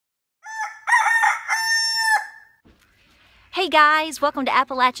Hey guys, welcome to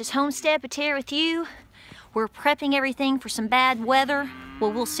Appalachia's Homestead. Patara with you. We're prepping everything for some bad weather.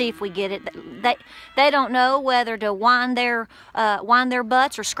 Well, we'll see if we get it. They don't know whether to wind their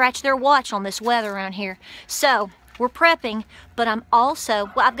butts or scratch their watch on this weather around here. So we're prepping, but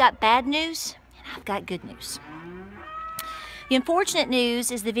I've got bad news and I've got good news. The unfortunate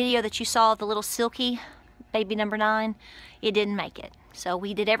news is the video that you saw of the little Silky baby number 9. It didn't make it. So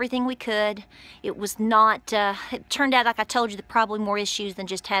we did everything we could. It was not, it turned out, like I told you, there probably more issues than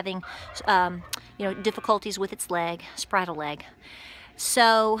just having, difficulties with its leg, spraddle leg.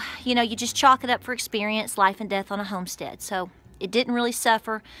 So, you just chalk it up for experience, life and death on a homestead. So it didn't really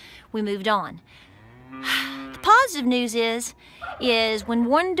suffer. We moved on. The positive news is when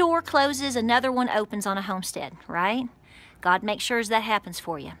one door closes, another one opens on a homestead, right? God makes sure that happens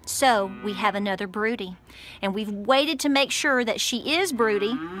for you. So we have another broody, and we've waited to make sure that she is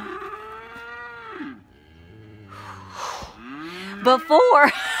broody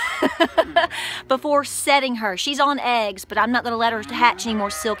before setting her. She's on eggs, but I'm not going to let her hatch any more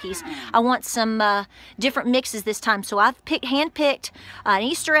Silkies. I want some different mixes this time, so I've hand-picked an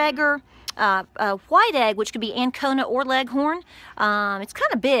Easter egger, a white egg, which could be Ancona or Leghorn. It's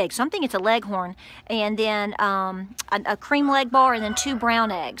kind of big, so I'm thinking it's a Leghorn. And then a cream leg bar, and then 2 brown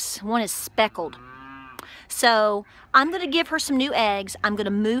eggs. One is speckled. So I'm going to give her some new eggs. I'm going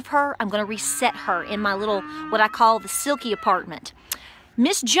to move her. I'm going to reset her in my little, what I call the Silky apartment.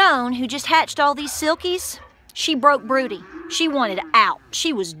 Miss Joan, who just hatched all these Silkies, she broke broody. She wanted out.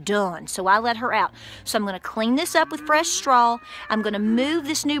 She was done, so I let her out. So I'm going to clean this up with fresh straw. I'm going to move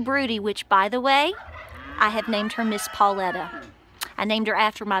this new broody, which, by the way, I have named her Miss Pauletta. I named her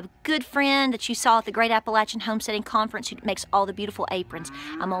after my good friend that you saw at the Great Appalachian Homesteading Conference, who makes all the beautiful aprons.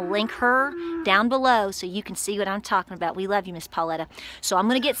 I'm going to link her down below so you can see what I'm talking about. We love you, Miss Pauletta. So I'm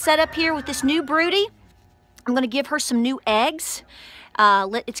going to get set up here with this new broody. I'm going to give her some new eggs.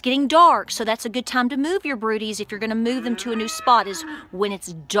 It's getting dark, so that's a good time to move your broodies if you're going to move them to a new spot, is when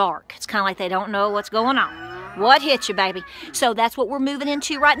it's dark. It's kind of like they don't know what's going on. What hit you, baby? So that's what we're moving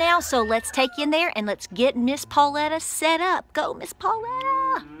into right now. So let's take you in there and let's get Miss Pauletta set up. Go, Miss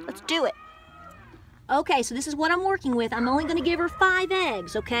Pauletta. Let's do it. Okay, so this is what I'm working with. I'm only going to give her 5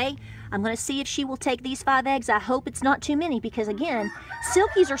 eggs, okay? I'm going to see if she will take these 5 eggs. I hope it's not too many because, again,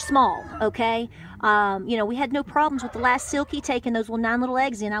 Silkies are small, okay? We had no problems with the last Silky taking those 9 little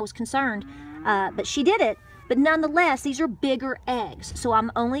eggs in. I was concerned, but she did it. But nonetheless, these are bigger eggs. So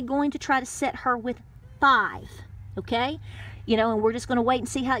I'm only going to try to set her with 5, okay? And we're just going to wait and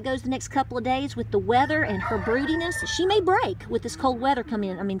see how it goes the next couple of days with the weather and her broodiness. She may break with this cold weather coming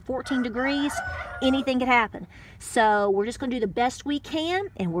in. I mean, 14 degrees, anything could happen. So we're just going to do the best we can,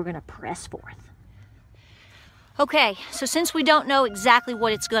 and we're going to press forth. Okay, so since we don't know exactly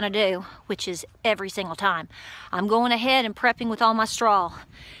what it's going to do, which is every single time, I'm going ahead and prepping with all my straw.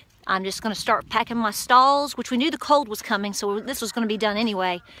 I'm just going to start packing my stalls, which we knew the cold was coming, so this was going to be done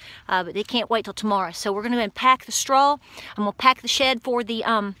anyway, but they can't wait till tomorrow. So we're going to pack the straw. I'm going to pack the shed for the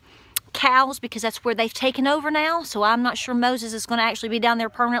cows because that's where they've taken over now. So I'm not sure Moses is going to actually be down there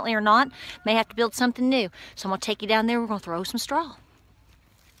permanently or not. May have to build something new. So I'm going to take you down there. We're going to throw some straw.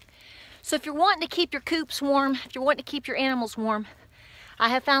 So if you're wanting to keep your coops warm, if you're wanting to keep your animals warm, I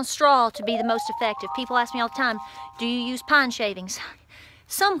have found straw to be the most effective. People ask me all the time, do you use pine shavings?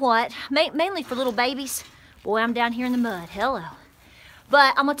 Somewhat, mainly for little babies. Boy, I'm down here in the mud. Hello.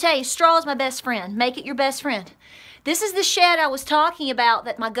 But I'm going to tell you, straw is my best friend. Make it your best friend. This is the shed I was talking about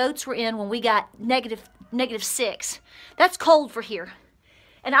that my goats were in when we got negative 6. That's cold for here.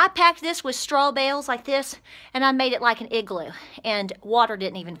 And I packed this with straw bales like this, and I made it like an igloo. And water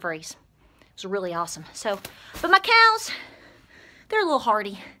didn't even freeze. It was really awesome. But my cows, they're a little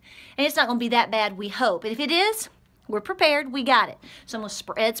hardy. And it's not going to be that bad, we hope. And if it is, we're prepared. We got it. So I'm going to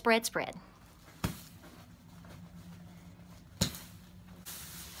spread, spread, spread.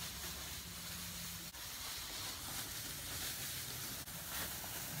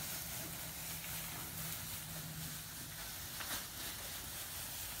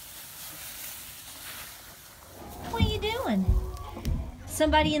 What are you doing?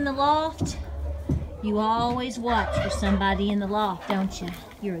 Somebody in the loft? You always watch for somebody in the loft, don't you?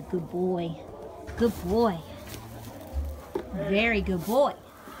 You're a good boy. Good boy. Very good boy.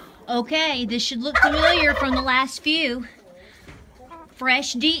 Okay, this should look familiar from the last few.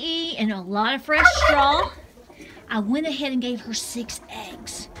 Fresh DE and a lot of fresh straw. I went ahead and gave her 6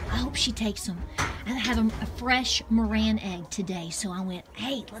 eggs. I hope she takes them. I have a fresh Moran egg today, so I went,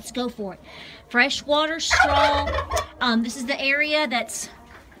 hey, let's go for it. Fresh water, straw. This is the area that's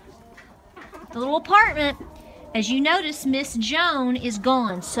the little apartment As you notice, Miss Joan is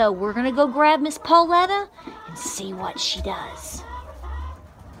gone, so we're gonna go grab Miss Pauletta and see what she does.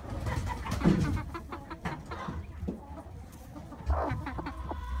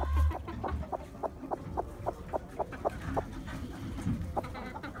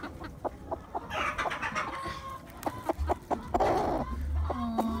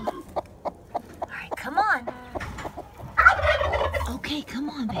 Come on. Okay, come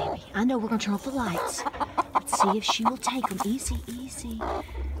on, baby. I know we're gonna turn off the lights. Let's see if she will take them. Easy, easy.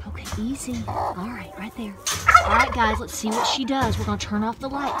 Okay, easy. All right, right there. All right, guys, let's see what she does. We're gonna turn off the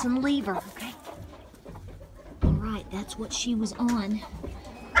lights and leave her, okay? All right, that's what she was on.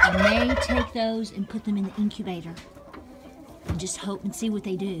 I may take those and put them in the incubator and just hope and see what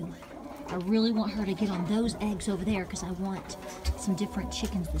they do. I really want her to get on those eggs over there because I want some different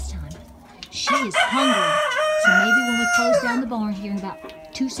chickens this time. She is hungry, so maybe when we close down the barn here in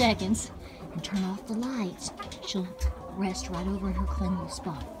about 2 seconds and turn off the lights, she'll rest right over in her clean little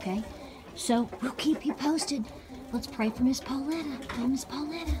spot, okay? So we'll keep you posted. Let's pray for Miss Pauletta. Okay, Miss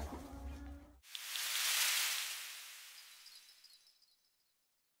Pauletta.